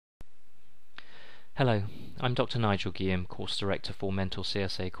Hello, I'm Dr. Nigel Giam, Course Director for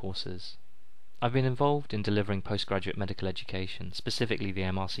MentorCSA courses. I've been involved in delivering postgraduate medical education, specifically the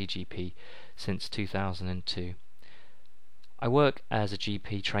MRCGP, since 2002. I work as a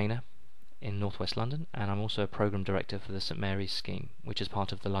GP trainer in North West London, and I'm also a Programme Director for the St Mary's scheme, which is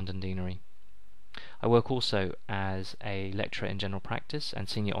part of the London Deanery. I work also as a lecturer in general practice and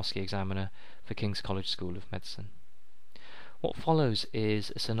senior OSCE examiner for King's College School of Medicine. What follows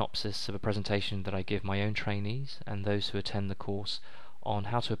is a synopsis of a presentation that I give my own trainees and those who attend the course on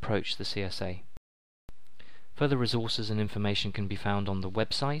how to approach the CSA. Further resources and information can be found on the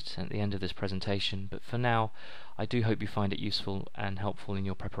website at the end of this presentation, but for now I do hope you find it useful and helpful in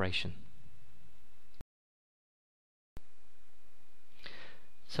your preparation.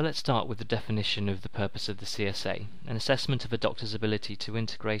 So let's start with the definition of the purpose of the CSA, an assessment of a doctor's ability to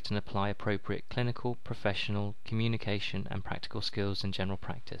integrate and apply appropriate clinical, professional, communication and practical skills in general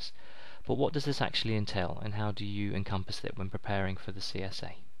practice. But what does this actually entail, and how do you encompass it when preparing for the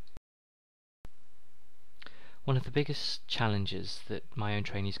CSA? One of the biggest challenges that my own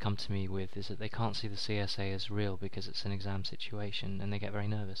trainees come to me with is that they can't see the CSA as real because it's an exam situation, and they get very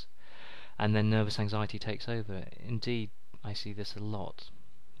nervous. And then nervous anxiety takes over. Indeed, I see this a lot.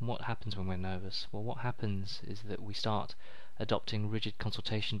 What happens when we're nervous? Well, what happens is that we start adopting rigid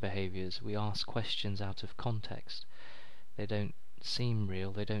consultation behaviours. We ask questions out of context. They don't seem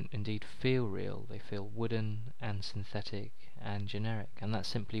real, they don't indeed feel real. They feel wooden and synthetic and generic, and that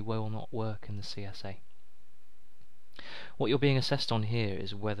simply will not work in the CSA. What you're being assessed on here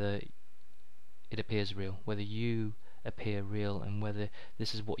is whether it appears real, whether you appear real, and whether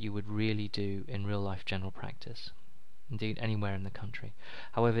this is what you would really do in real life general practice. Indeed, anywhere in the country.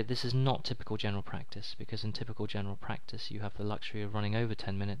 However, this is not typical general practice, because in typical general practice you have the luxury of running over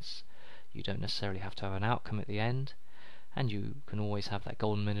 10 minutes, you don't necessarily have to have an outcome at the end, and you can always have that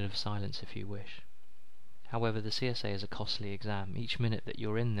golden minute of silence if you wish. However, the CSA is a costly exam. Each minute that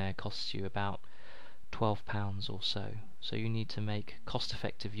you're in there costs you about £12 or so you need to make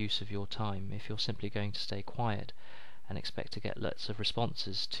cost-effective use of your time if you're simply going to stay quiet and expect to get lots of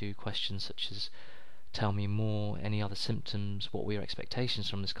responses to questions such as tell me more, any other symptoms, what were your expectations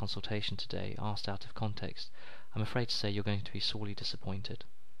from this consultation today, asked out of context. I'm afraid to say you're going to be sorely disappointed.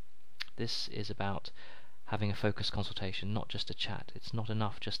 This is about having a focused consultation, not just a chat. It's not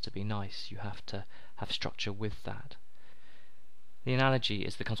enough just to be nice, you have to have structure with that. The analogy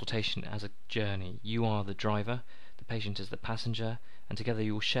is the consultation as a journey. You are the driver, the patient is the passenger, and together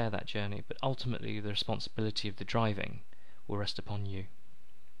you will share that journey, but ultimately the responsibility of the driving will rest upon you.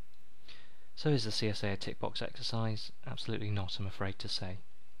 So is the CSA a tick box exercise? Absolutely not, I'm afraid to say.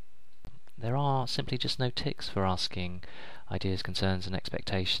 There are simply just no ticks for asking ideas, concerns and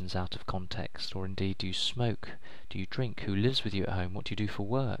expectations out of context, or indeed, do you smoke, do you drink, who lives with you at home, what do you do for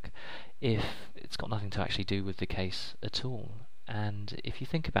work, if it's got nothing to actually do with the case at all. And if you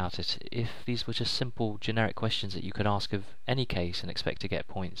think about it, if these were just simple generic questions that you could ask of any case and expect to get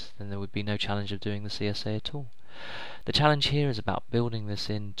points, then there would be no challenge of doing the CSA at all. The challenge here is about building this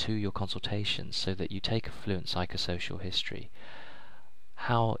into your consultations so that you take a fluent psychosocial history.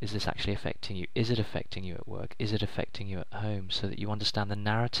 How is this actually affecting you? Is it affecting you at work? Is it affecting you at home? So that you understand the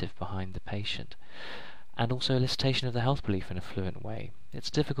narrative behind the patient. And also elicitation of the health belief in a fluent way.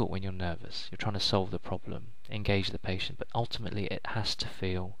 It's difficult when you're nervous. You're trying to solve the problem, engage the patient, but ultimately it has to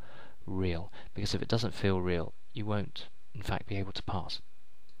feel real. Because if it doesn't feel real, you won't in fact be able to pass.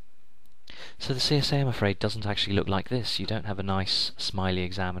 So the CSA, I'm afraid, doesn't actually look like this. You don't have a nice, smiley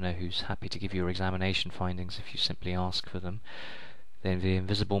examiner who's happy to give you your examination findings if you simply ask for them. Then the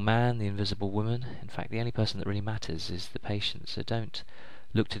invisible man, the invisible woman. In fact, the only person that really matters is the patient. So don't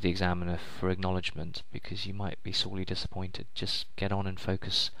look to the examiner for acknowledgement, because you might be sorely disappointed. Just get on and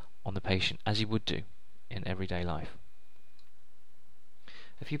focus on the patient, as you would do in everyday life.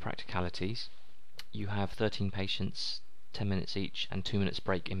 A few practicalities. You have 13 patients, 10 minutes each, and 2 minutes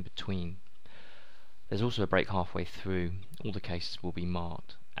break in between. There's also a break halfway through. All the cases will be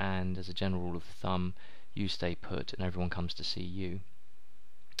marked, and as a general rule of thumb, you stay put and everyone comes to see you.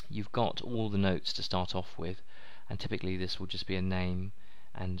 You've got all the notes to start off with, and typically this will just be a name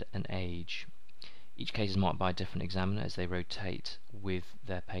and an age. Each case is marked by a different examiner as they rotate with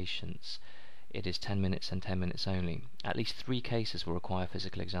their patients. It is 10 minutes and 10 minutes only. At least 3 cases will require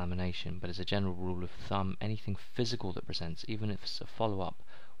physical examination, but as a general rule of thumb, anything physical that presents, even if it's a follow-up,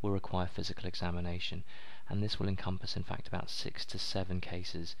 will require physical examination, and this will encompass in fact about 6 to 7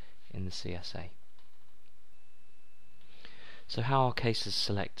 cases in the CSA. So how are cases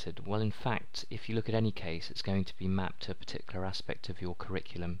selected? Well, in fact, if you look at any case, it's going to be mapped to a particular aspect of your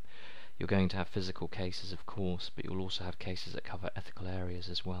curriculum. You're going to have physical cases, of course, but you'll also have cases that cover ethical areas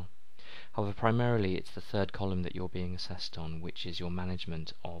as well. However, primarily it's the third column that you're being assessed on, which is your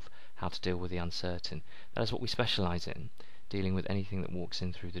management of how to deal with the uncertain. That is what we specialise in, dealing with anything that walks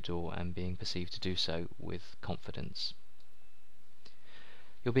in through the door and being perceived to do so with confidence.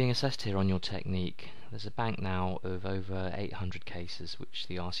 You're being assessed here on your technique. There's a bank now of over 800 cases which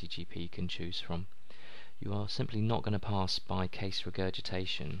the RCGP can choose from. You are simply not going to pass by case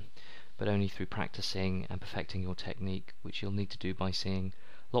regurgitation, but only through practicing and perfecting your technique, which you'll need to do by seeing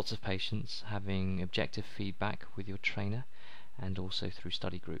lots of patients, having objective feedback with your trainer, and also through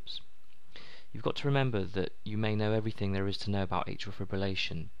study groups. You've got to remember that you may know everything there is to know about atrial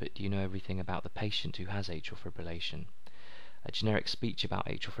fibrillation, but do you know everything about the patient who has atrial fibrillation? A generic speech about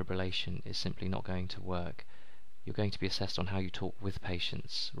atrial fibrillation is simply not going to work. You're going to be assessed on how you talk with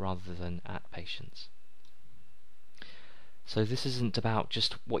patients rather than at patients. So this isn't about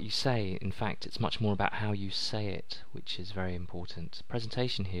just what you say. In fact, it's much more about how you say it, which is very important.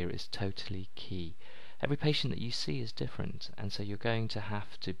 Presentation here is totally key. Every patient that you see is different, and so you're going to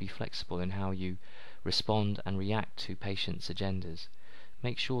have to be flexible in how you respond and react to patients' agendas.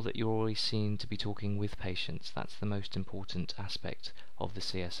 Make sure that you're always seen to be talking with patients. That's the most important aspect of the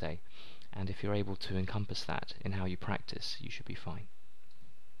CSA, and if you're able to encompass that in how you practice, you should be fine.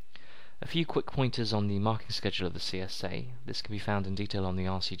 A few quick pointers on the marking schedule of the CSA. This can be found in detail on the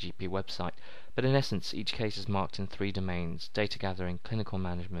RCGP website, but in essence each case is marked in 3 domains: data gathering, clinical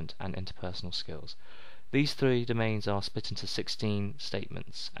management, and interpersonal skills. These 3 domains are split into 16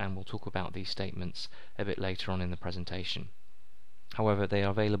 statements, and we'll talk about these statements a bit later on in the presentation. However, they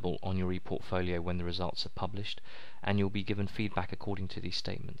are available on your e-portfolio when the results are published, and you'll be given feedback according to these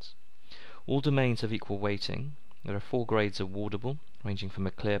statements. All domains have equal weighting. There are 4 grades awardable, ranging from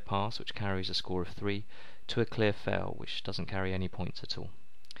a clear pass, which carries a score of 3, to a clear fail, which doesn't carry any points at all.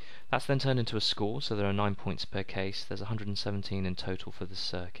 That's then turned into a score, so there are 9 points per case. There's 117 in total for the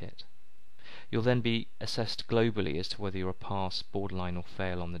circuit. You'll then be assessed globally as to whether you're a pass, borderline, or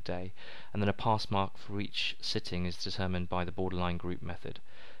fail on the day, and then a pass mark for each sitting is determined by the borderline group method.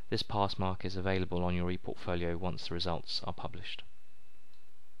 This pass mark is available on your e-portfolio once the results are published.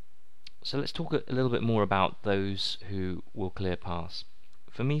 So let's talk a little bit more about those who will clear pass.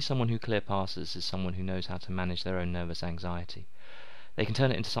 For me, someone who clear passes is someone who knows how to manage their own nervous anxiety. They can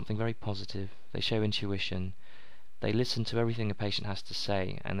turn it into something very positive. They show intuition. They listen to everything a patient has to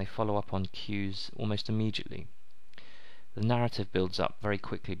say, and they follow up on cues almost immediately. The narrative builds up very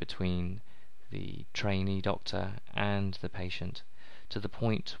quickly between the trainee doctor and the patient, to the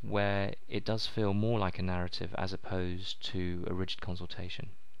point where it does feel more like a narrative as opposed to a rigid consultation.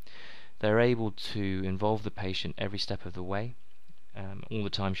 They're able to involve the patient every step of the way, all the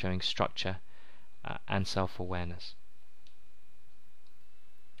time showing structure and self-awareness.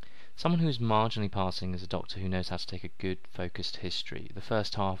 Someone who is marginally passing is a doctor who knows how to take a good, focused history. The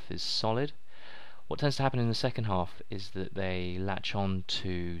first half is solid. What tends to happen in the second half is that they latch on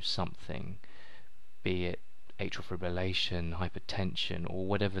to something, be it atrial fibrillation, hypertension, or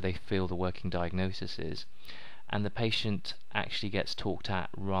whatever they feel the working diagnosis is, and the patient actually gets talked at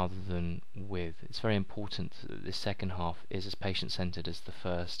rather than with. It's very important that this second half is as patient-centered as the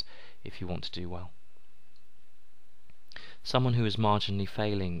first if you want to do well. Someone who is marginally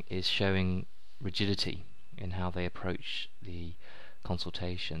failing is showing rigidity in how they approach the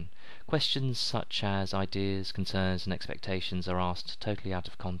consultation. Questions such as ideas, concerns and expectations are asked totally out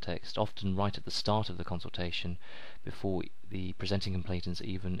of context, often right at the start of the consultation before the presenting complainant is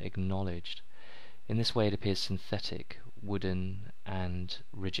even acknowledged. In this way it appears synthetic, wooden and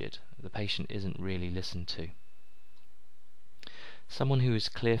rigid. The patient isn't really listened to. Someone who is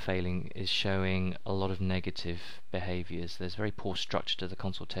clear failing is showing a lot of negative behaviours. There's very poor structure to the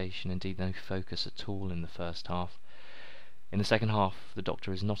consultation, indeed no focus at all in the first half. In the second half, the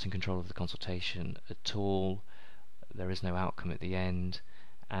doctor is not in control of the consultation at all. There is no outcome at the end,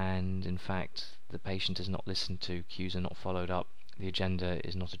 and in fact the patient is not listened to, cues are not followed up, the agenda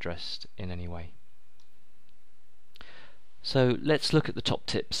is not addressed in any way. So let's look at the top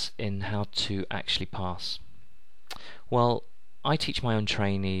tips in how to actually pass. Well, I teach my own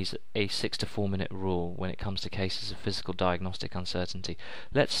trainees a 6 to 4 minute rule when it comes to cases of physical diagnostic uncertainty.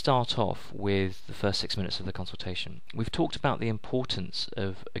 Let's start off with the first 6 minutes of the consultation. We've talked about the importance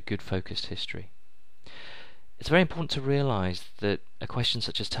of a good focused history. It's very important to realise that a question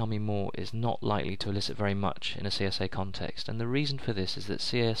such as "tell me more" is not likely to elicit very much in a CSA context, and the reason for this is that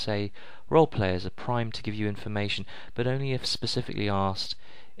CSA role players are primed to give you information, but only if specifically asked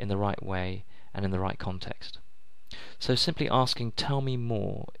in the right way and in the right context. So simply asking "tell me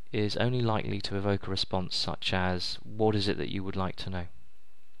more" is only likely to evoke a response such as "what is it that you would like to know?"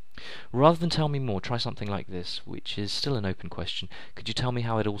 Rather than tell me more, try something like this, which is still an open question. Could you tell me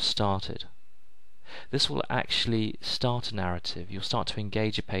how it all started? This will actually start a narrative. You'll start to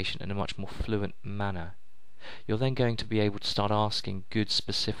engage a patient in a much more fluent manner. You're then going to be able to start asking good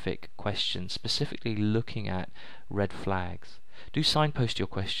specific questions, specifically looking at red flags. Do signpost your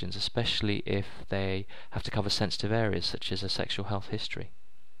questions, especially if they have to cover sensitive areas such as a sexual health history.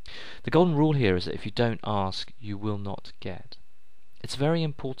 The golden rule here is that if you don't ask, you will not get. It's very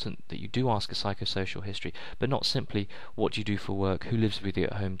important that you do ask a psychosocial history, but not simply what do you do for work, who lives with you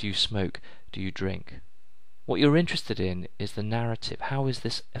at home, do you smoke, do you drink. What you're interested in is the narrative. How is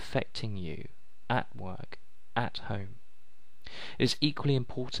this affecting you at work, at home? It is equally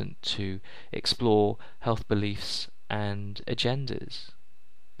important to explore health beliefs and agendas,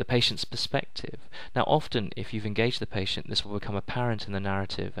 the patient's perspective. Now often if you've engaged the patient, this will become apparent in the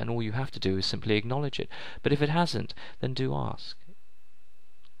narrative, and all you have to do is simply acknowledge it. But if it hasn't, then do ask.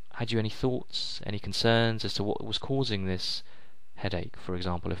 Had you any thoughts, any concerns as to what was causing this headache, for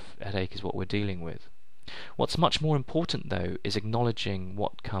example, if headache is what we're dealing with? What's much more important though is acknowledging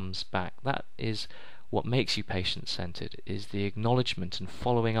what comes back. That is what makes you patient-centered, is the acknowledgement and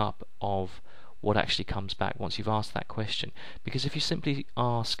following up of what actually comes back once you've asked that question. Because if you simply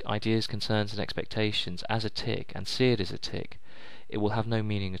ask ideas, concerns and expectations as a tick and see it as a tick, it will have no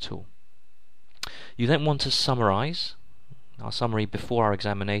meaning at all. You then want to summarise. Our summary before our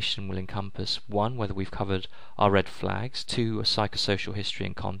examination will encompass 1. Whether we've covered our red flags, 2. A psychosocial history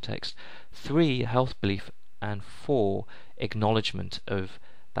and context, 3. Health belief, and 4. Acknowledgement of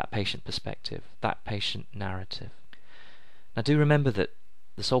that patient perspective, that patient narrative. Now do remember that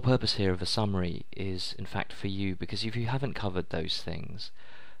the sole purpose here of a summary is in fact for you, because if you haven't covered those things,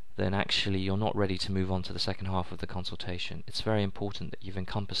 then actually you're not ready to move on to the second half of the consultation. It's very important that you've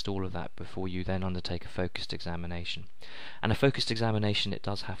encompassed all of that before you then undertake a focused examination. And a focused examination it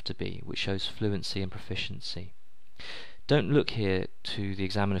does have to be, which shows fluency and proficiency. Don't look here to the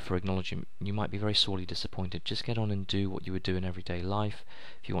examiner for acknowledgement. You might be very sorely disappointed. Just get on and do what you would do in everyday life.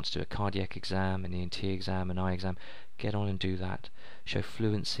 If you want to do a cardiac exam, an ENT exam, an eye exam, get on and do that. Show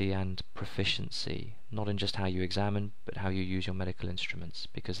fluency and proficiency, not in just how you examine, but how you use your medical instruments,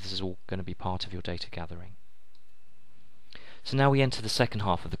 because this is all going to be part of your data gathering. So now we enter the second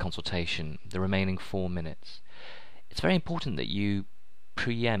half of the consultation, the remaining 4 minutes. It's very important that you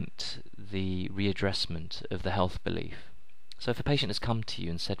preempt the readdressment of the health belief. So if a patient has come to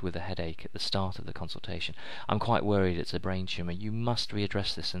you and said with a headache at the start of the consultation, I'm quite worried it's a brain tumour, you must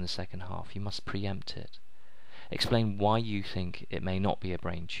readdress this in the second half. You must preempt it. Explain why you think it may not be a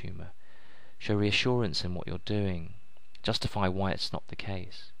brain tumour. Show reassurance in what you're doing. Justify why it's not the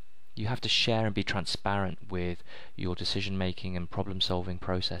case. You have to share and be transparent with your decision making and problem solving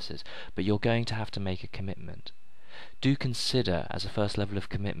processes, but you're going to have to make a commitment. Do consider as a first level of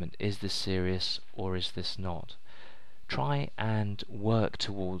commitment, is this serious or is this not? Try and work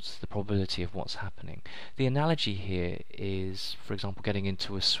towards the probability of what's happening. The analogy here is, for example, getting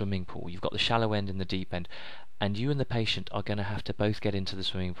into a swimming pool. You've got the shallow end and the deep end, and you and the patient are going to have to both get into the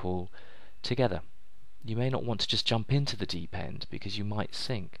swimming pool together. You may not want to just jump into the deep end because you might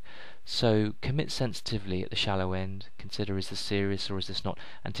sink. So commit sensitively at the shallow end, consider is this serious or is this not,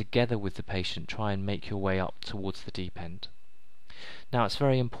 and together with the patient try and make your way up towards the deep end. Now it's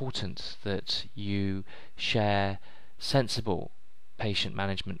very important that you share sensible patient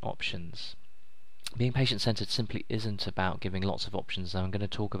management options. Being patient-centered simply isn't about giving lots of options, and I'm going to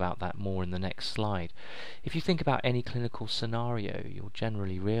talk about that more in the next slide. If you think about any clinical scenario, you'll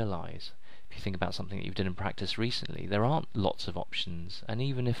generally realise, if you think about something that you've done in practice recently, there aren't lots of options, and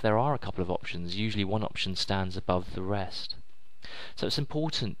even if there are a couple of options, usually one option stands above the rest. So it's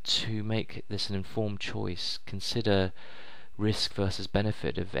important to make this an informed choice. Consider risk versus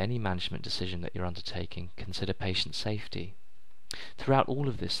benefit of any management decision that you're undertaking. Consider patient safety. Throughout all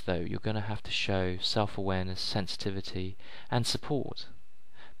of this, though, you're going to have to show self-awareness, sensitivity, and support.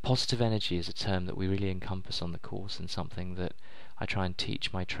 Positive energy is a term that we really encompass on the course, and something that I try and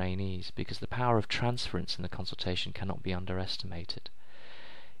teach my trainees, because the power of transference in the consultation cannot be underestimated.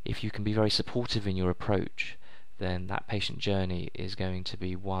 If you can be very supportive in your approach, then that patient journey is going to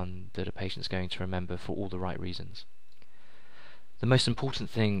be one that a patient's going to remember for all the right reasons. The most important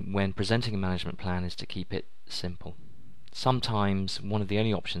thing when presenting a management plan is to keep it simple. Sometimes one of the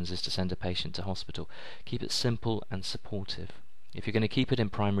only options is to send a patient to hospital. Keep it simple and supportive. If you're going to keep it in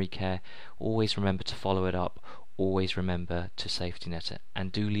primary care, always remember to follow it up, always remember to safety net it,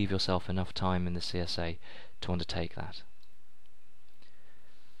 and do leave yourself enough time in the CSA to undertake that.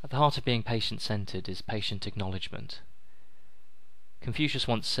 At the heart of being patient-centered is patient acknowledgement. Confucius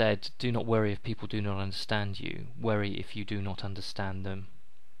once said, "Do not worry if people do not understand you, worry if you do not understand them."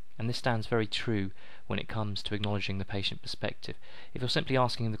 And this stands very true when it comes to acknowledging the patient perspective. If you're simply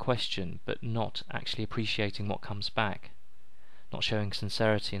asking the question but not actually appreciating what comes back, not showing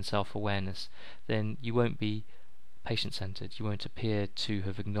sincerity and self-awareness, then you won't be patient-centered. You won't appear to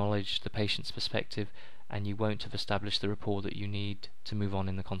have acknowledged the patient's perspective, and you won't have established the rapport that you need to move on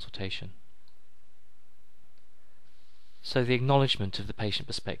in the consultation. So the acknowledgement of the patient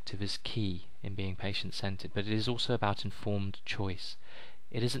perspective is key in being patient-centered, but it is also about informed choice.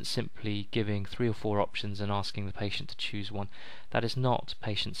 It isn't simply giving 3 or 4 options and asking the patient to choose one. That is not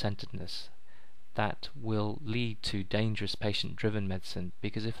patient-centeredness. That will lead to dangerous patient-driven medicine,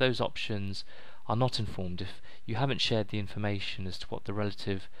 because if those options are not informed, if you haven't shared the information as to what the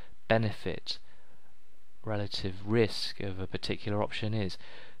relative benefit, relative risk of a particular option is,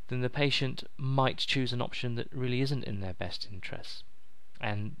 then the patient might choose an option that really isn't in their best interests,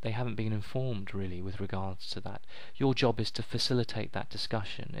 and they haven't been informed really with regards to that. Your job is to facilitate that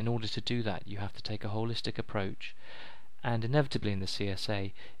discussion. In order to do that, you have to take a holistic approach, and inevitably in the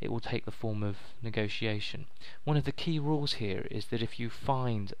CSA it will take the form of negotiation. One of the key rules here is that if you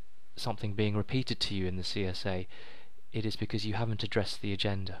find something being repeated to you in the CSA, it is because you haven't addressed the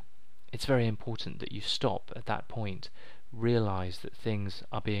agenda. It's very important that you stop at that point, realize that things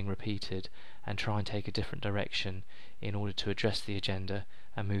are being repeated, and try and take a different direction in order to address the agenda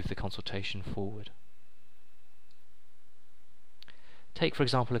and move the consultation forward. Take for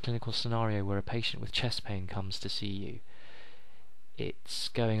example a clinical scenario where a patient with chest pain comes to see you. It's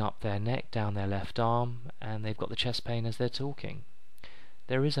going up their neck, down their left arm, and they've got the chest pain as they're talking.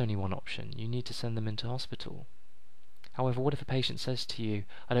 There is only one option: you need to send them into hospital. However, what if a patient says to you,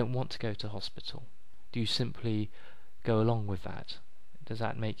 "I don't want to go to hospital"? Do you simply go along with that? Does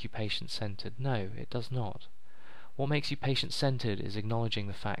that make you patient-centered? No, it does not. What makes you patient-centered is acknowledging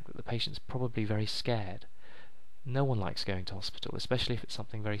the fact that the patient's probably very scared. No one likes going to hospital, especially if it's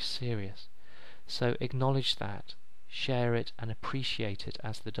something very serious. So acknowledge that, share it, and appreciate it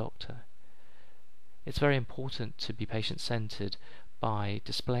as the doctor. It's very important to be patient-centered by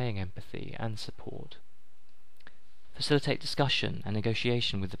displaying empathy and support. Facilitate discussion and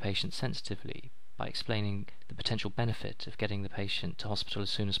negotiation with the patient sensitively by explaining the potential benefit of getting the patient to hospital as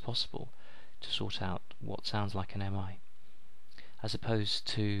soon as possible to sort out what sounds like an MI, as opposed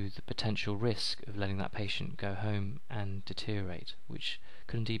to the potential risk of letting that patient go home and deteriorate, which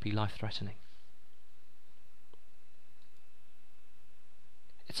could indeed be life-threatening.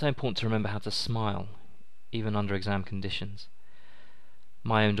 It's so important to remember how to smile, even under exam conditions.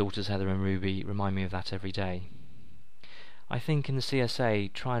 My own daughters Heather and Ruby remind me of that every day. I think in the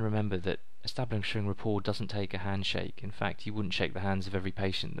CSA, try and remember that establishing rapport doesn't take a handshake. In fact, you wouldn't shake the hands of every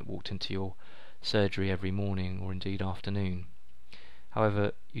patient that walked into your surgery every morning or indeed afternoon.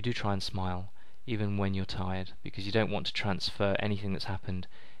 However, you do try and smile, even when you're tired, because you don't want to transfer anything that's happened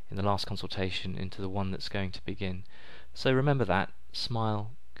in the last consultation into the one that's going to begin. So remember that,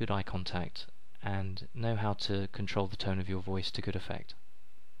 smile, good eye contact, and know how to control the tone of your voice to good effect.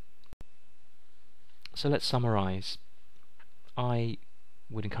 So let's summarize. I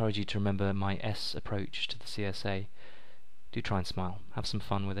would encourage you to remember my S approach to the CSA. Do try and smile, have some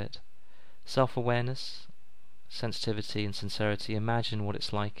fun with it. Self-awareness, sensitivity and sincerity. Imagine what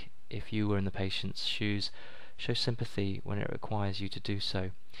it's like if you were in the patient's shoes. Show sympathy when it requires you to do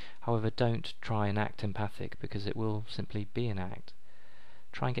so. However, don't try and act empathic, because it will simply be an act.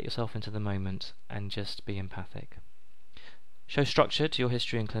 Try and get yourself into the moment and just be empathic. Show structure to your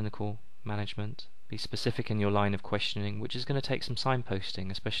history and clinical management. Be specific in your line of questioning, which is going to take some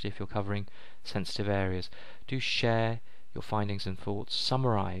signposting, especially if you're covering sensitive areas. Do share your findings and thoughts.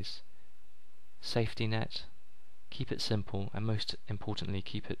 Summarize. Safety net. Keep it simple, and most importantly,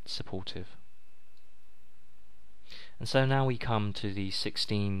 keep it supportive. And so now we come to the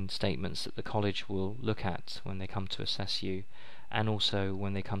 16 statements that the college will look at when they come to assess you, and also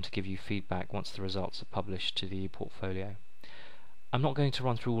when they come to give you feedback once the results are published to the portfolio. I'm not going to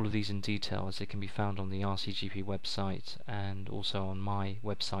run through all of these in detail, as they can be found on the MRCGP website and also on my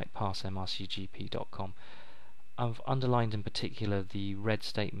website, passmrcgp.com. I've underlined in particular the red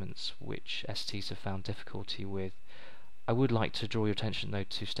statements which STs have found difficulty with. I would like to draw your attention though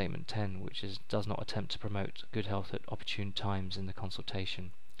to statement 10, which does not attempt to promote good health at opportune times in the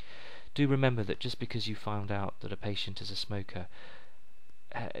consultation. Do remember that just because you found out that a patient is a smoker,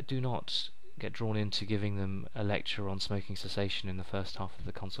 do not get drawn into giving them a lecture on smoking cessation in the first half of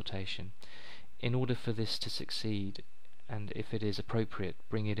the consultation. In order for this to succeed, and if it is appropriate,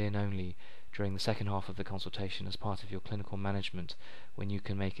 bring it in only during the second half of the consultation as part of your clinical management, when you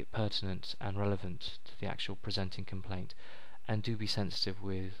can make it pertinent and relevant to the actual presenting complaint, and do be sensitive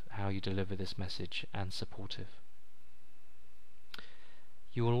with how you deliver this message and supportive.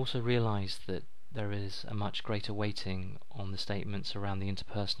 You will also realise that there is a much greater weighting on the statements around the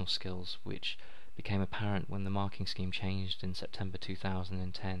interpersonal skills, which became apparent when the marking scheme changed in September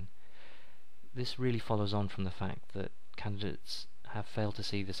 2010. This really follows on from the fact that candidates have failed to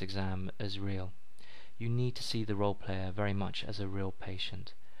see this exam as real. You need to see the role player very much as a real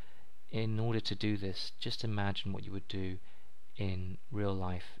patient. In order to do this, just imagine what you would do in real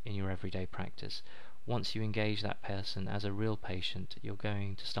life, in your everyday practice. Once you engage that person as a real patient, you're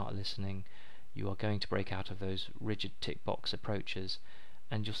going to start listening, you are going to break out of those rigid tick box approaches,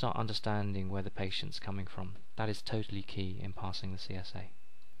 and you'll start understanding where the patient's coming from. That is totally key in passing the CSA.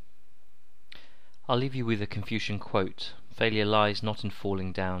 I'll leave you with a Confucian quote: "Failure lies not in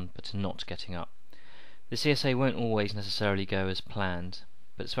falling down, but in not getting up." The CSA won't always necessarily go as planned,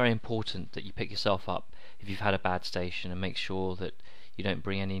 but it's very important that you pick yourself up if you've had a bad station and make sure that you don't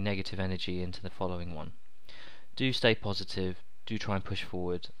bring any negative energy into the following one. Do stay positive, do try and push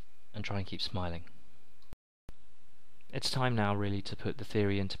forward, and try and keep smiling. It's time now really to put the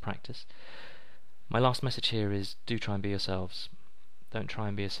theory into practice. My last message here is, do try and be yourselves. Don't try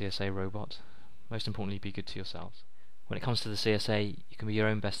and be a CSA robot. Most importantly, be good to yourselves. When it comes to the CSA, you can be your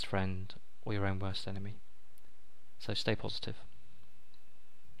own best friend or your own worst enemy. So stay positive.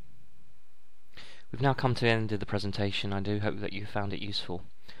 We've now come to the end of the presentation. I do hope that you found it useful.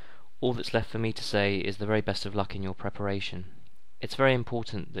 All that's left for me to say is the very best of luck in your preparation. It's very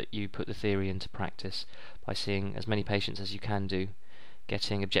important that you put the theory into practice by seeing as many patients as you can do,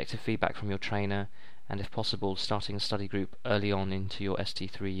 getting objective feedback from your trainer, and if possible starting a study group early on into your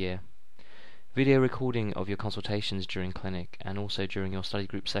ST3 year. Video recording of your consultations during clinic and also during your study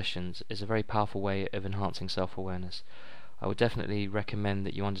group sessions is a very powerful way of enhancing self-awareness. I would definitely recommend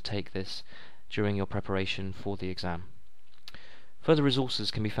that you undertake this during your preparation for the exam. Further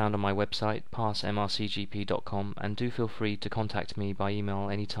resources can be found on my website, passmrcgp.com, and do feel free to contact me by email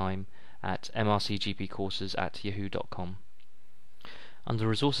anytime at mrcgpcourses@yahoo.com. Under the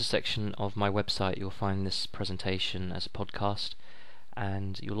resources section of my website you'll find this presentation as a podcast,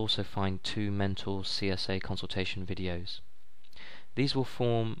 and you'll also find 2 Mentor CSA consultation videos. These will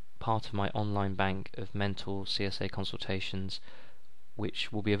form part of my online bank of Mentor CSA consultations,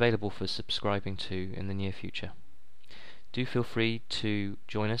 which will be available for subscribing to in the near future. Do feel free to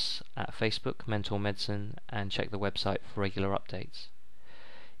join us at Facebook, Mentor Medicine, and check the website for regular updates.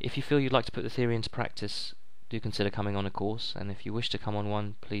 If you feel you'd like to put the theory into practice, do consider coming on a course, and if you wish to come on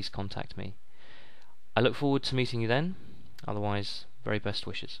one, please contact me. I look forward to meeting you then. Otherwise, very best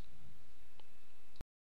wishes.